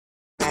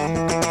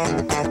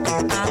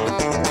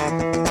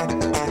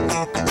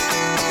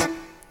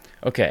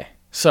Okay,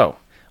 so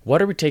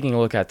what are we taking a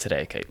look at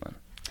today, Caitlin?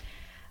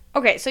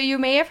 Okay, so you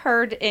may have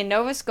heard in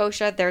Nova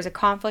Scotia there's a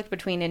conflict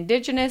between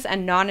Indigenous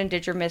and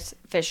non-Indigenous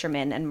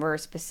fishermen, and we're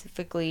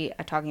specifically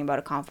talking about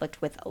a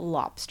conflict with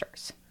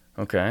lobsters.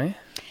 Okay.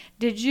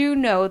 Did you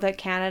know that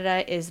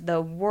Canada is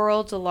the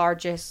world's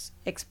largest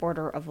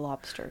exporter of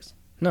lobsters?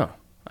 No,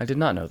 I did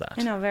not know that.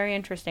 I know, very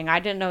interesting. I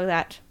didn't know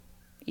that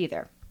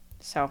either,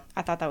 so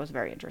I thought that was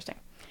very interesting.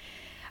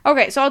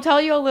 Okay, so I'll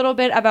tell you a little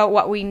bit about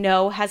what we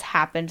know has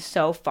happened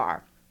so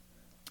far.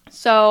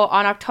 So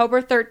on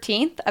October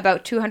 13th,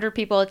 about 200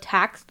 people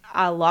attacked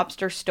a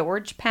lobster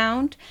storage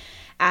pound,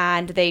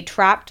 and they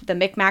trapped the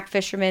Micmac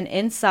fishermen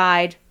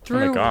inside,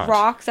 threw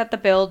rocks at the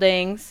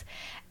buildings,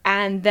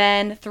 and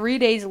then 3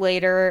 days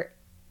later,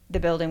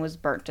 the building was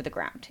burnt to the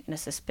ground in a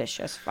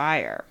suspicious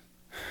fire.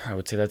 I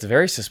would say that's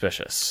very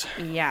suspicious.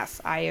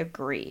 Yes, I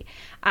agree.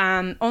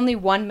 Only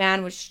one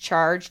man was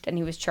charged, and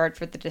he was charged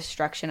for the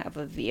destruction of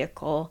a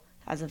vehicle.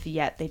 As of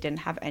yet, they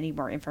didn't have any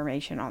more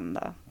information on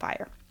the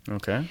fire.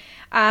 Okay.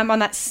 On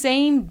that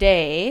same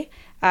day,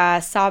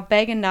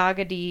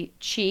 Sabeganagadi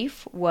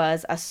chief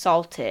was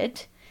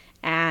assaulted,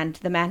 and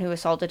the man who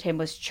assaulted him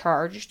was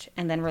charged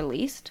and then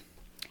released.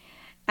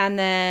 And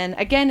then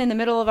again, in the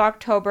middle of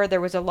October, there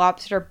was a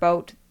lobster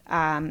boat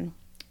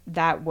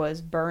that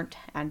was burnt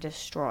and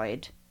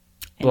destroyed.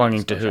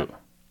 Belonging to who?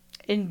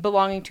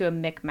 Belonging to a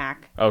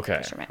Micmac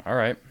fisherman. All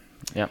right.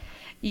 Yep.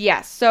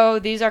 Yes. So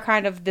these are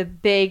kind of the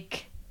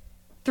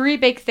three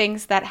big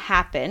things that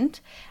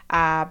happened.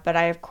 But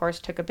I, of course,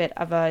 took a bit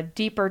of a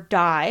deeper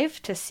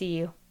dive to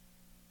see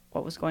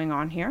what was going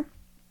on here.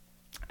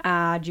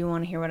 Do you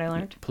want to hear what I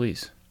learned?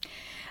 Please.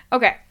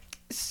 Okay.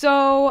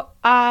 So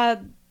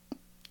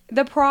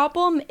the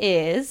problem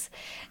is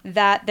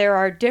that there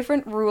are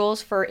different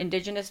rules for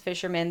Indigenous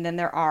fishermen than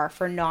there are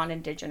for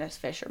non-Indigenous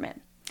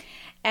fishermen.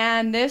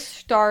 And this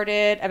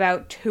started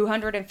about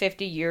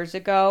 250 years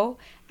ago,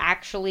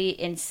 actually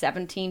in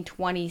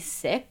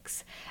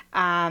 1726.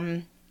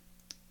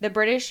 The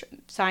British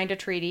signed a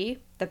treaty,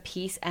 the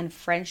Peace and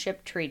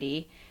Friendship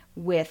Treaty,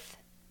 with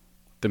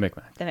the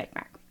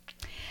Micmac.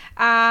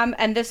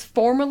 And this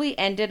formally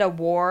ended a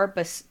war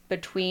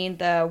between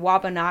the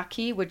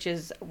Wabanaki, which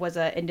was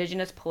an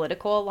Indigenous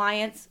political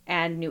alliance,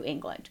 and New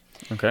England.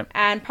 Okay.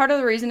 And part of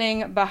the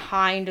reasoning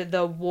behind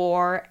the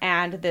war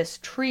and this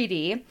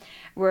treaty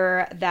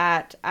were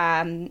that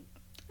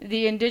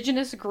the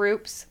Indigenous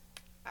groups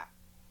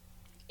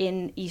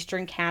in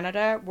Eastern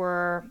Canada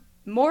were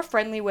more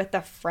friendly with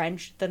the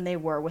French than they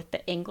were with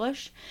the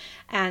English.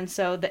 And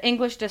so the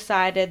English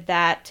decided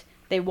that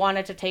they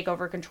wanted to take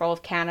over control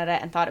of Canada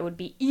and thought it would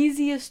be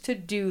easiest to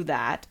do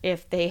that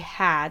if they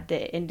had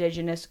the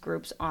Indigenous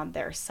groups on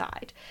their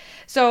side.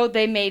 So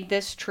they made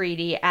this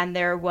treaty, and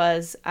there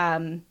was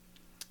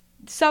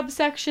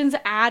subsections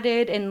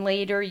added in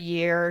later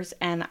years,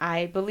 and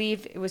I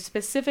believe it was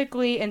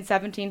specifically in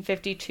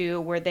 1752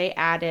 where they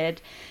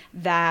added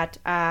that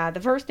the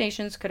First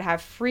Nations could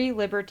have free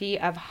liberty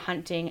of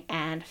hunting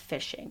and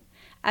fishing.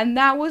 And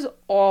that was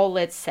all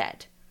it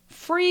said.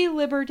 Free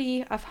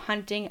liberty of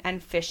hunting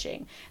and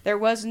fishing. There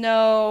was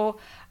no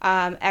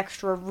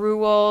extra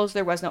rules.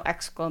 There was no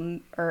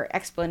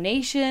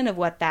explanation of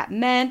what that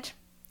meant.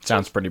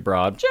 Sounds pretty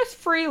broad. Just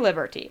free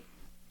liberty.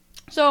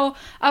 So,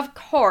 of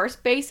course,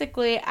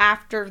 basically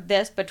after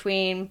this,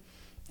 between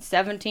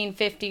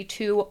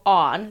 1752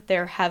 on,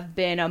 there have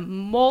been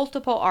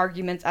multiple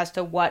arguments as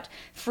to what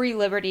free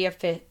liberty of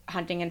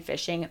hunting and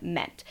fishing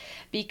meant.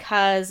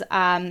 Because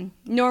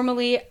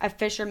normally a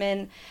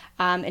fisherman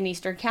in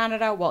Eastern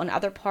Canada, well, in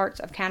other parts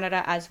of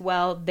Canada as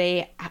well,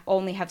 they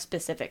only have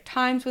specific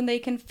times when they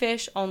can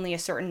fish. Only a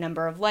certain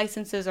number of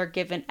licenses are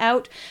given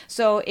out.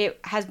 So it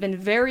has been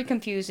very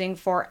confusing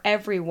for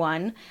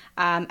everyone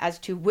as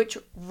to which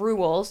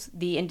rules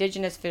the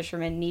Indigenous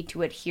fishermen need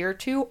to adhere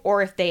to,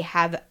 or if they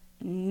have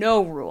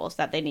no rules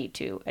that they need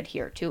to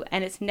adhere to,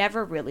 and it's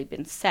never really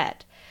been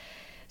set.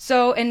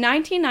 So in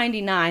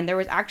 1999, there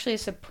was actually a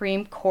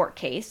Supreme Court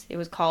case. It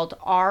was called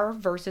R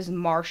versus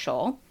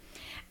Marshall.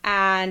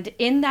 And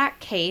in that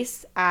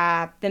case,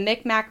 the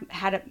Micmac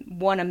had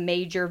won a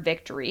major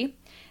victory.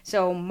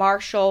 So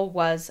Marshall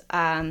was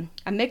a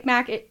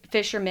Micmac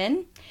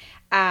fisherman,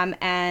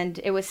 and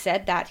it was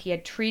said that he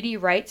had treaty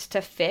rights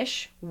to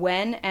fish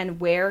when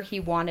and where he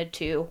wanted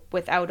to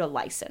without a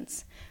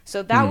license.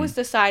 So that was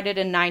decided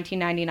in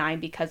 1999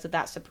 because of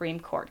that Supreme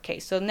Court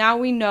case. So now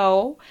we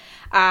know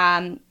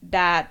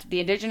that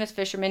the Indigenous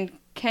fishermen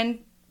can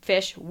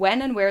fish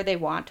when and where they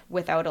want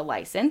without a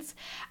license.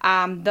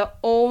 The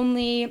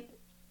only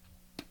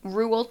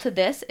rule to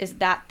this is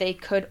that they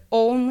could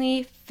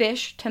only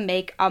fish to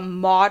make a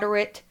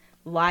moderate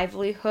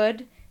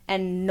livelihood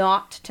and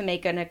not to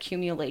make an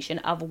accumulation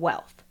of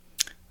wealth.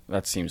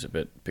 That seems a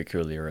bit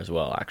peculiar as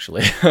well,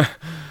 actually.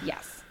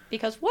 Yes.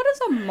 Because what is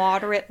a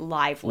moderate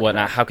livelihood?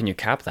 How can you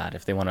cap that?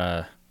 If they want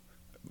to,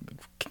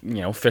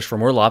 fish for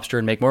more lobster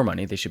and make more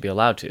money, they should be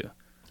allowed to.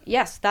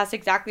 Yes, that's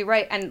exactly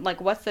right. And like,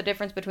 what's the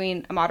difference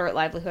between a moderate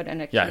livelihood and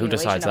who accumulation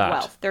decides of that?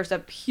 wealth? There's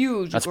a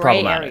huge That's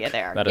gray problematic. area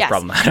there. That is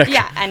problematic.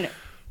 Yeah, and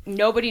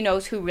nobody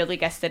knows who really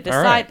gets to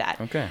decide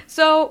that. Okay.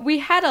 So we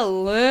had a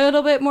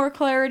little bit more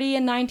clarity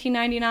in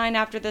 1999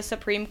 after the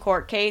Supreme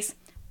Court case,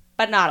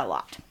 but not a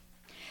lot.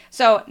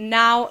 So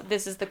now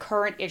this is the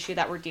current issue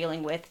that we're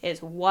dealing with,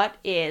 is what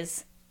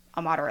is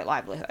a moderate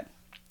livelihood?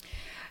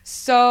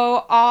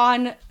 So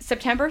on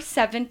September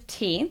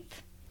 17th,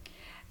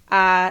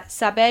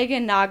 Sabeg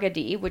and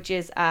Nagadi, which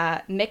is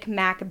a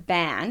Mi'kmaq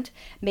band,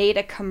 made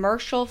a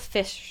commercial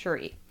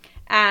fishery.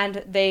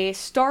 And they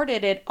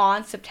started it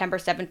on September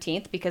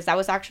 17th because that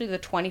was actually the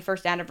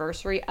 21st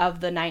anniversary of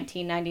the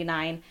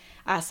 1999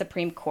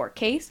 Supreme Court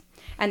case.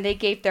 And they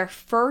gave their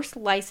first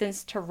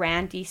license to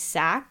Randy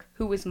Sack,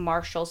 who was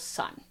Marshall's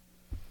son.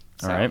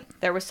 So all right.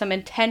 There was some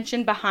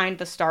intention behind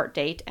the start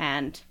date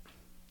and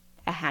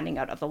a handing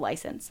out of the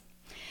license.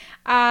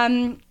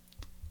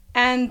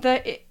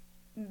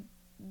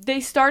 They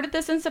started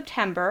this in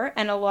September,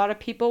 and a lot of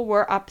people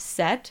were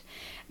upset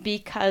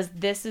because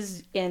this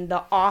is in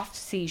the off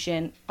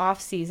season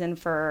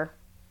for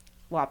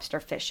lobster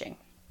fishing.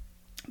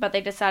 But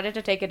they decided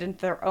to take it into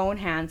their own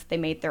hands. They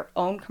made their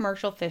own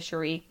commercial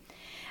fishery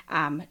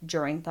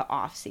during the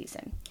off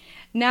season.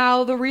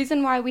 Now, the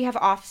reason why we have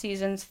off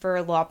seasons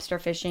for lobster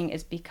fishing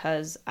is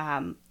because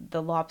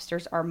the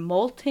lobsters are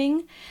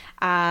molting,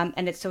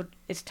 and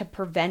it's to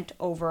prevent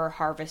over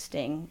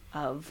harvesting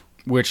of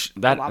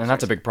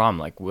that's a big problem.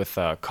 Like with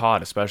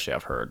cod, especially,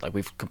 I've heard like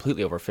we've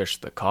completely overfished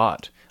the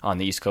cod on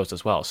the East Coast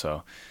as well.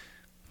 So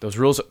those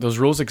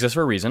rules exist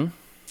for a reason.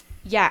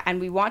 Yeah, and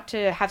we want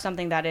to have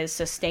something that is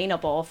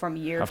sustainable from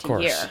year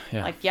to year.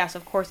 Yeah. Like, yes,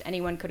 of course,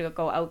 anyone could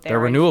go out there. They're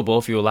renewable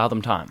if you allow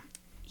them time.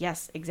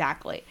 Yes,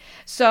 exactly.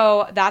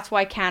 So that's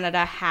why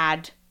Canada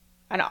has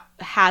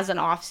an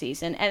off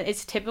season, and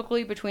it's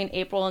typically between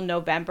April and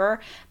November.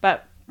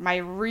 But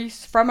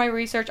from my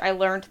research, I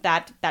learned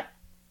that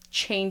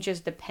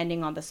changes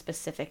depending on the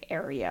specific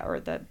area or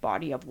the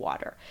body of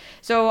water.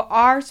 So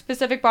our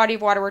specific body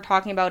of water we're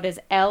talking about is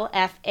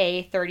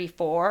LFA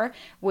 34,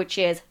 which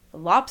is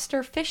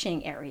Lobster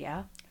Fishing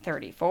Area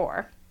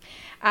 34.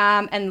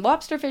 And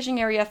Lobster Fishing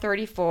Area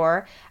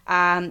 34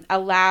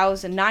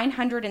 allows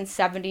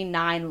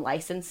 979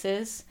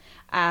 licenses.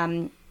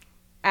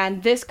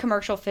 And this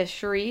commercial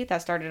fishery that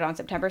started on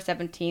September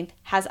 17th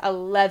has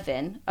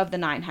 11 of the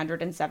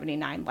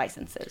 979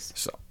 licenses.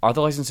 So are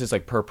the licenses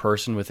like per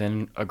person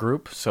within a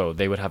group? So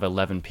they would have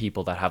 11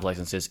 people that have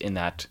licenses in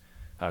that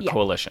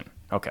coalition.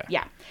 Okay.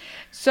 Yeah.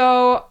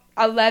 So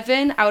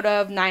 11 out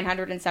of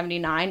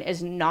 979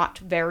 is not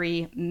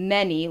very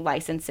many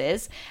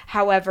licenses.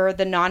 However,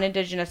 the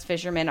non-Indigenous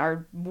fishermen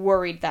are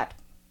worried that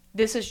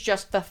this is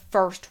just the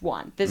first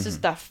one. This is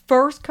the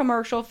first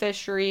commercial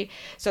fishery.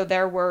 So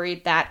they're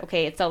worried that,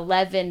 okay, it's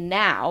 11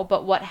 now,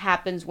 but what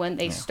happens when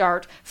they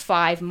start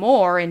 5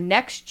 more in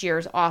next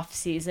year's off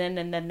season,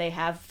 and then they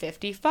have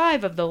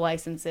 55 of the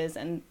licenses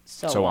and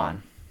so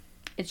on.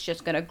 It's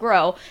just going to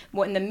grow.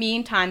 Well, in the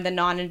meantime, the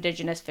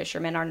non-Indigenous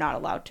fishermen are not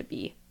allowed to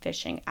be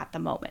fishing at the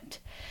moment.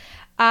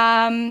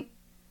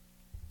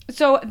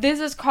 So this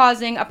is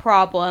causing a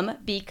problem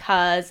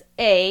because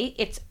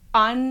it's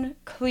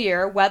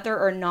unclear whether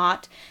or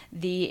not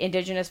the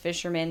Indigenous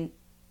fishermen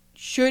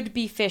should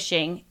be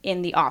fishing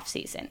in the off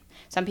season.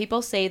 Some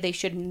people say they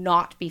should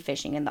not be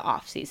fishing in the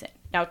off season.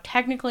 Now,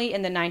 technically,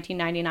 in the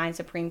 1999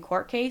 Supreme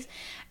Court case,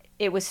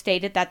 it was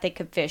stated that they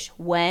could fish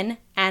when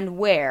and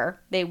where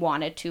they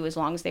wanted to, as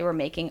long as they were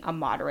making a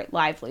moderate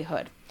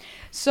livelihood.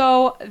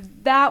 So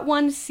that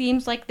one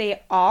seems like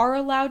they are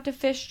allowed to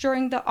fish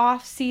during the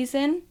off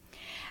season.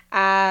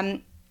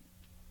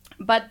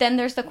 But then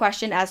there's the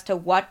question as to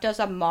what does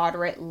a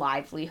moderate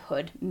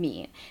livelihood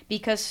mean?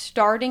 Because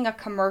starting a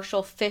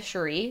commercial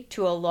fishery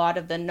to a lot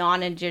of the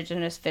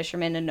non-Indigenous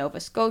fishermen in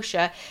Nova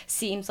Scotia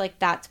seems like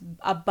that's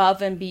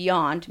above and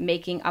beyond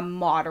making a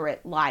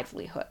moderate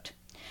livelihood.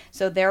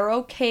 So they're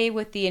okay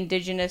with the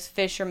Indigenous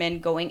fishermen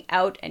going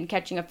out and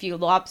catching a few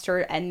lobster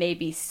and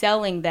maybe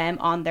selling them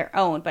on their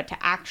own, but to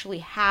actually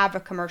have a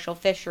commercial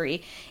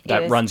fishery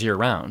that runs year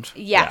round.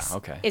 Yes,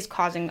 is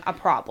causing a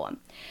problem.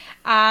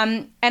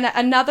 And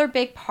another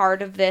big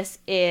part of this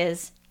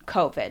is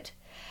COVID,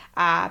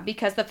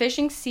 because the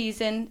fishing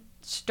season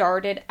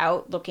started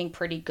out looking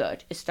pretty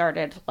good. It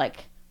started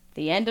like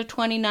the end of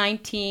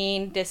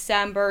 2019,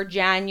 December,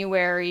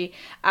 January.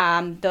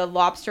 The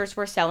lobsters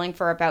were selling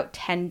for about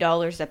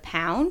 $10 a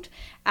pound.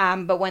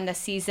 But when the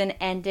season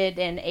ended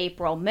in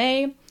April,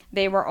 May,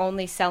 they were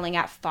only selling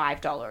at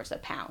 $5 a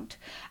pound.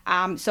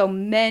 So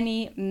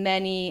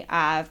many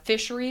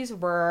fisheries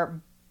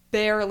were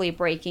barely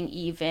breaking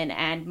even,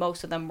 and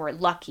most of them were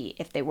lucky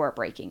if they were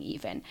breaking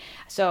even.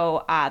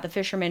 So the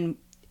fishermen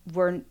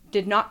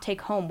did not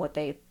take home what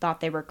they thought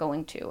they were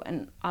going to.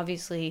 And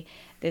obviously,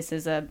 this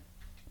is a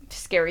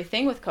scary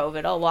thing with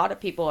COVID. A lot of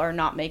people are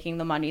not making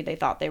the money they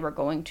thought they were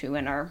going to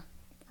and are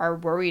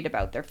worried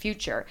about their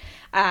future.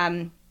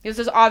 This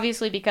is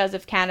obviously because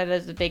if Canada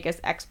is the biggest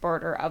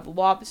exporter of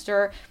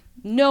lobster,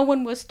 no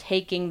one was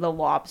taking the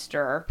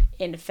lobster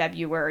in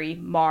February,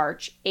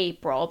 March,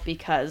 April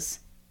because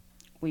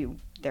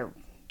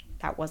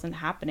that wasn't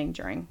happening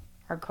during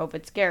our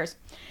COVID scares.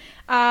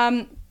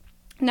 Now,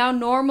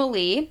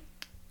 normally,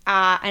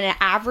 an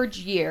average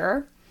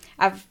year,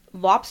 a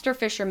lobster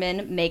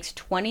fisherman makes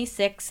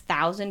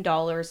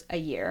 $26,000 a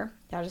year.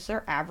 That is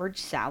their average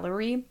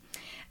salary.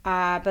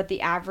 But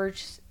the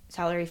average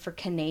salary for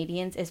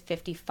Canadians is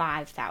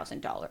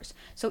 $55,000.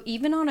 So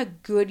even on a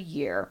good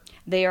year,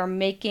 they are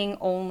making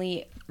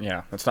only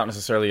that's not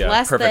necessarily a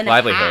perfect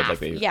livelihood.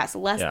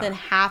 Less than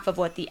half of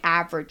what the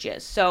average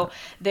is. So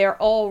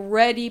they're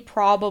already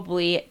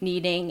probably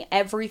needing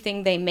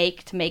everything they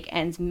make to make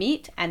ends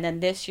meet. And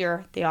then this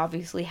year, they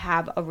obviously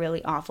have a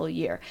really awful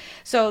year.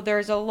 So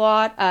there's a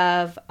lot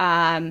of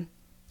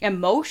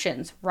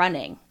emotions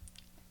running,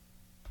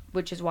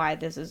 which is why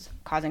this is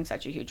causing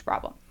such a huge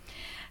problem.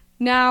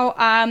 Now,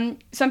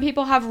 some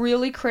people have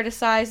really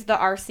criticized the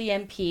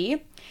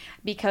RCMP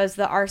because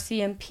the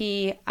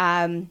RCMP,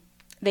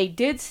 they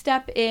did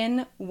step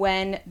in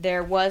when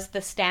there was the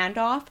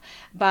standoff,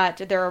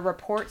 but there are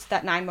reports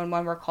that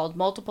 911 were called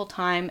multiple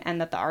times and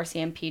that the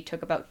RCMP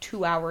took about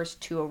 2 hours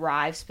to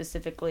arrive,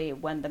 specifically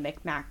when the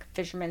Micmac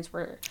fishermen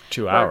were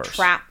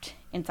trapped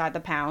inside the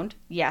pound.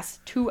 Yes,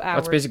 2 hours.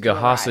 That's basically a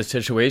hostage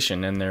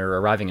situation, and they're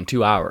arriving in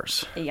 2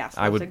 hours. Yes,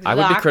 I would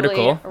be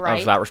critical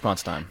of that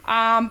response time.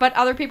 But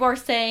other people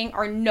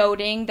are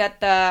noting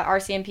that the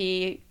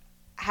RCMP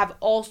have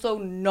also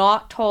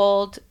not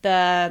told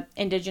the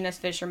Indigenous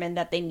fishermen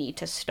that they need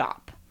to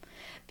stop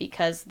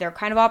because they're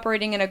kind of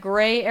operating in a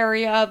gray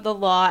area of the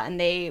law, and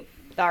the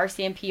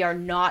RCMP are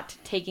not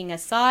taking a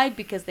side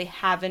because they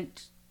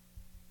haven't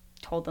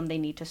told them they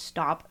need to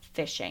stop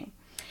fishing.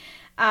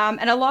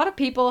 And a lot of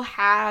people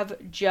have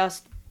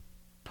just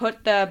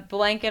put the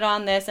blanket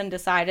on this and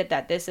decided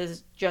that this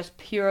is just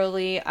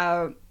purely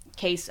a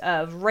case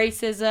of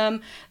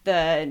racism.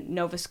 The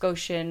Nova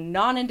Scotian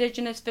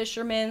non-Indigenous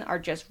fishermen are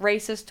just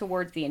racist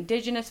towards the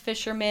Indigenous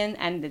fishermen,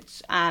 and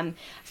it's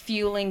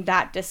fueling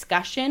that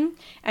discussion.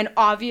 And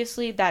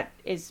obviously that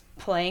is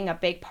playing a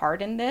big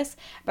part in this.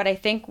 But I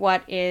think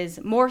what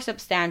is more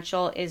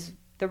substantial is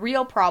the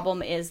real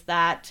problem is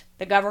that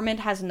the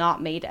government has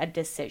not made a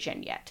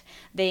decision yet.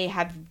 They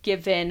have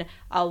given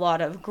a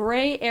lot of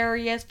gray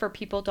areas for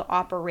people to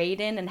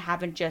operate in and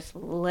haven't just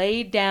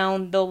laid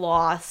down the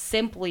law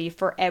simply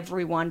for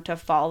everyone to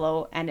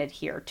follow and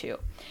adhere to.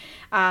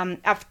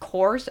 Of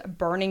course,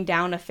 burning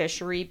down a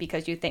fishery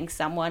because you think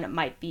someone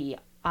might be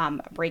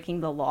breaking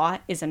the law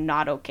is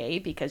not okay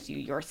because you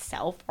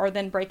yourself are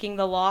then breaking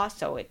the law,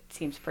 so it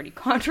seems pretty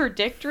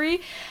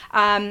contradictory.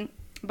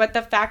 But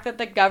the fact that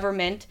the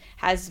government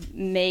has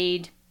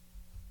made,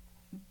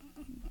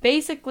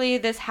 basically,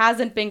 this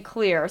hasn't been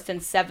clear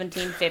since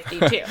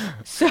 1752.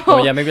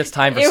 So maybe it's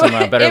time for some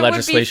better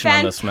legislation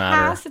on this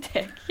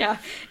matter. Yeah,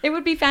 it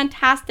would be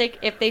fantastic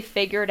if they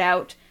figured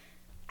out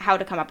how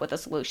to come up with a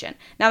solution.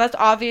 Now, that's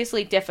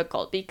obviously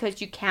difficult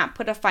because you can't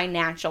put a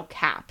financial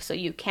cap. So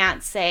you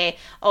can't say,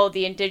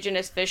 the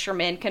Indigenous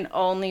fishermen can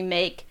only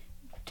make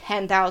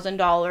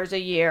 $10,000 a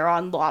year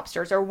on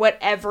lobsters or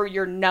whatever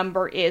your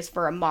number is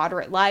for a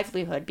moderate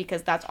livelihood,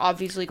 because that's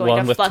obviously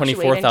going to fluctuate and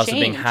change. Well, with 24,000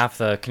 being half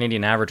the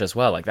Canadian average as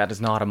well, that is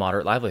not a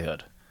moderate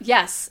livelihood.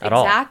 Yes,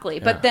 exactly.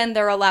 Yeah. But then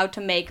they're allowed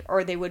to make,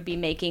 or they would be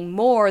making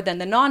more than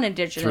the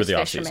non-Indigenous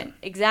fishermen.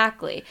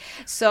 Exactly.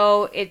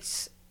 So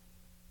it's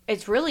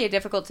really a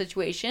difficult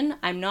situation.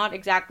 I'm not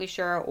exactly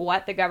sure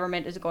what the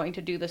government is going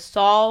to do to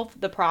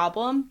solve the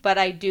problem, but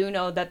I do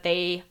know that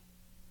the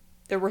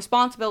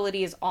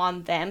responsibility is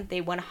on them.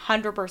 They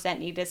 100%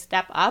 need to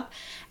step up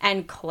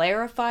and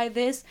clarify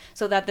this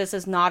so that this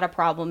is not a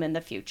problem in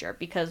the future,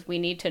 because we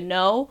need to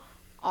know,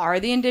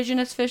 are the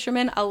Indigenous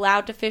fishermen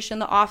allowed to fish in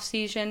the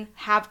off-season,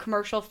 have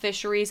commercial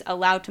fisheries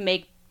allowed to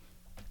make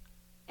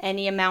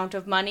any amount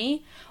of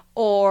money,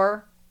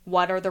 or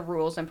what are the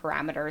rules and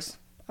parameters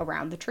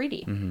around the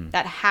treaty? Mm-hmm.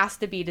 That has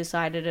to be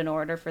decided in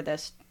order for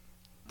this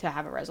to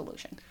have a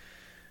resolution.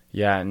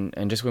 Yeah,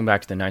 and just going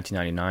back to the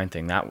 1999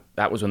 thing,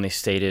 that was when they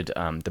stated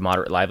the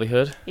moderate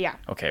livelihood. Yeah.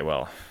 Okay,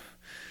 well,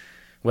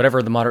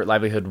 whatever the moderate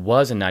livelihood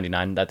was in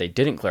 99 that they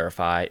didn't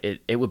clarify,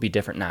 it would be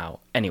different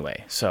now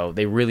anyway. So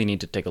they really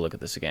need to take a look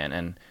at this again.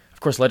 And, of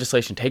course,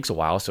 legislation takes a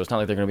while, so it's not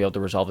like they're going to be able to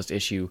resolve this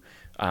issue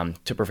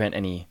to prevent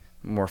any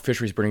more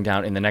fisheries burning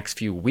down in the next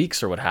few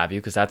weeks or what have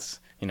you, because that's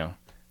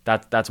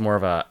more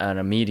of an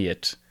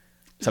immediate,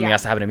 something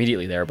has to happen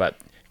immediately there. But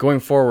going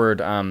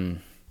forward...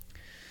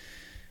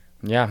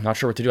 I'm not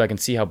sure what to do. I can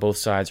see how both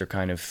sides are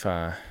kind of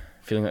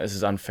feeling that this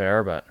is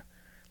unfair, but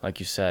like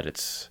you said,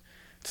 it's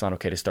not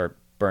okay to start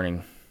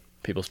burning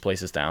people's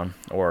places down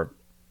or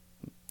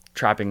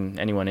trapping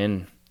anyone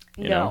in.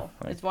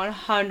 It's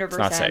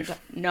 100%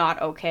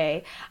 not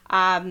okay.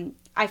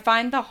 I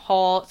find the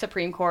whole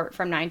Supreme Court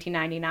from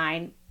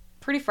 1999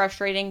 pretty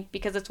frustrating,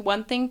 because it's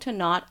one thing to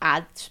not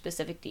add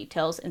specific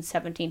details in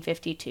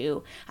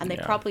 1752, and they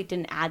probably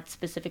didn't add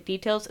specific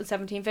details in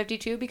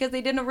 1752 because they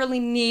didn't really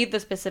need the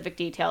specific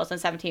details in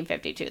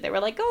 1752. They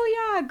were like,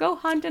 go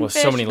hunt and fish,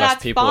 so many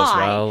less people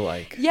fine. as well.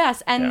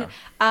 Yes, and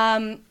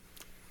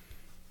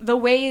the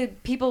way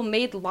people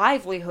made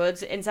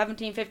livelihoods in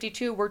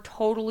 1752 were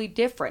totally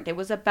different. It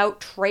was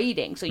about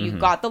trading. So you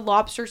got the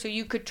lobster so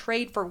you could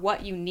trade for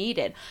what you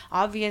needed.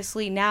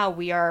 Obviously now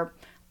we are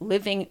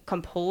living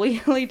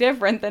completely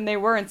different than they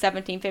were in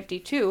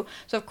 1752.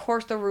 So of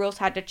course the rules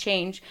had to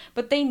change,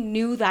 but they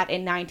knew that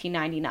in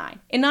 1999.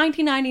 In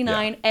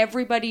 1999,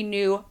 everybody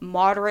knew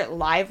moderate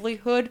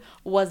livelihood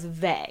was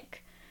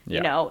vague.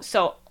 You know,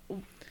 so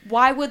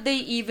why would they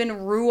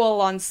even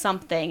rule on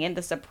something in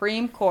the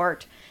Supreme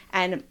Court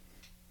and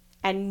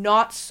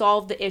not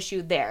solve the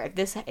issue there?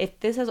 If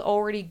this has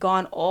already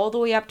gone all the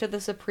way up to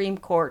the Supreme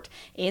Court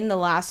in the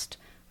last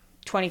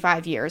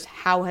 25 years,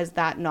 how has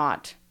that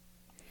not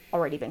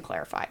already been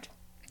clarified?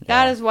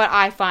 That is what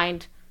I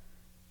find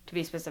to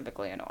be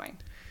specifically annoying.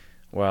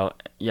 Well,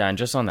 yeah, and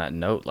just on that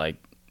note, like,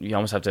 you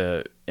almost have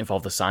to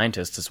involve the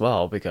scientists as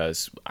well,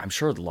 because I'm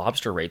sure the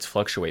lobster rates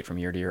fluctuate from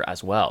year to year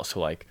as well. So,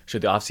 like,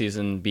 should the off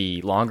season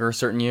be longer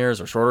certain years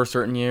or shorter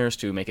certain years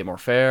to make it more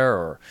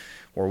fair,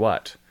 or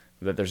what?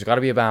 There's got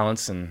to be a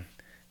balance, and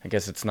I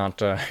guess it's not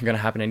going to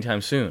happen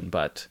anytime soon.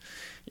 But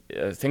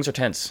things are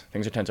tense.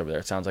 Things are tense over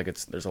there. It sounds like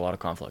there's a lot of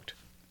conflict.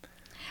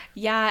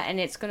 Yeah, and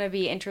it's going to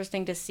be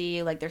interesting to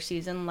see, like, their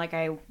season, like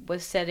I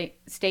was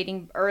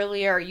stating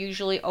earlier,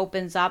 usually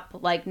opens up,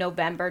 like,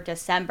 November,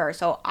 December.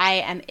 So I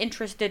am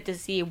interested to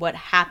see what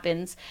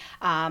happens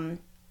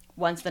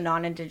once the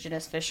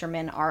non-Indigenous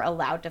fishermen are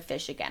allowed to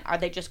fish again. Are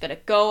they just going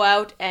to go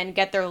out and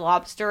get their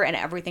lobster and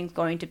everything's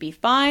going to be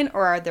fine?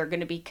 Or are there going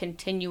to be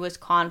continuous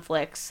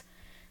conflicts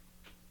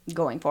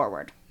going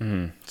forward?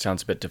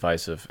 Sounds a bit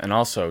divisive. And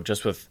also,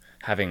 just with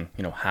having,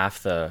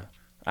 half the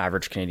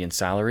average Canadian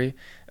salary,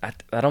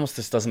 that almost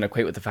just doesn't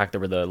equate with the fact that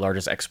we're the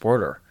largest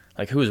exporter.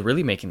 Like, who is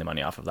really making the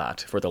money off of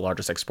that? If we're the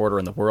largest exporter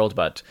in the world,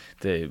 but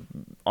the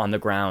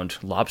on-the-ground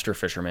lobster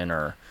fishermen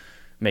are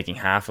making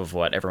half of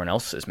what everyone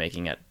else is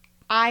making at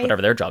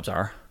whatever their jobs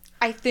are.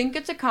 I think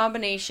it's a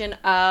combination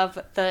of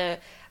the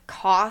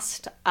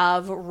cost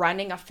of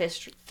running a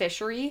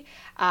fishery,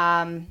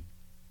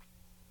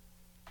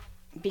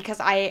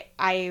 because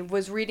I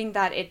was reading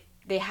that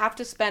they have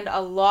to spend a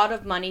lot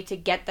of money to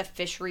get the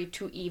fishery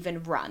to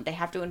even run. They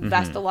have to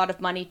invest a lot of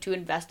money to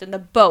invest in the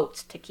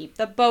boats, to keep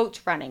the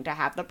boats running, to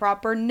have the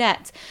proper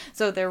nets.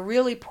 So they're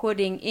really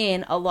putting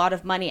in a lot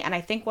of money. And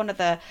I think one of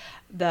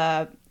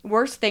the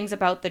worst things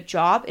about the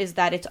job is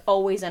that it's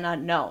always an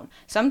unknown.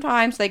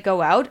 Sometimes they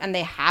go out and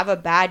they have a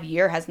bad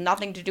year, has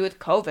nothing to do with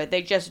COVID.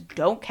 They just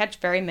don't catch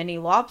very many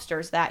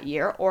lobsters that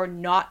year, or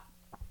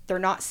they're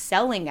not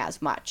selling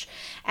as much.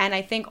 And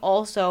I think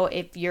also,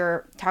 if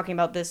you're talking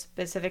about this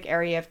specific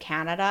area of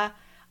Canada,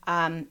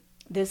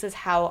 this is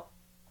how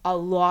a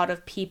lot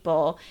of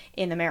people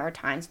in the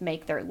Maritimes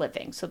make their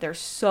living. So there's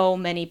so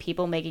many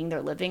people making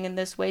their living in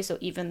this way. So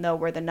even though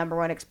we're the number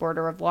one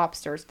exporter of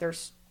lobsters,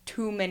 there's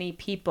too many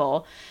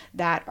people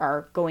that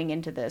are going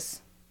into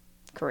this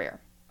career.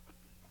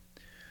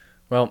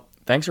 Well,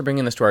 thanks for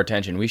bringing this to our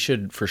attention. We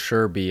should for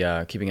sure be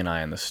keeping an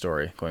eye on this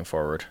story going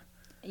forward.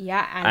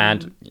 Yeah.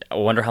 And I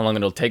wonder how long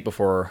it'll take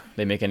before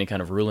they make any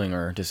kind of ruling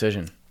or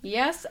decision.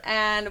 Yes,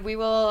 and we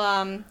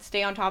will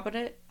stay on top of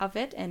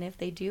it. And if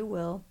they do,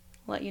 we'll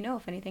let you know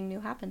if anything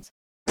new happens.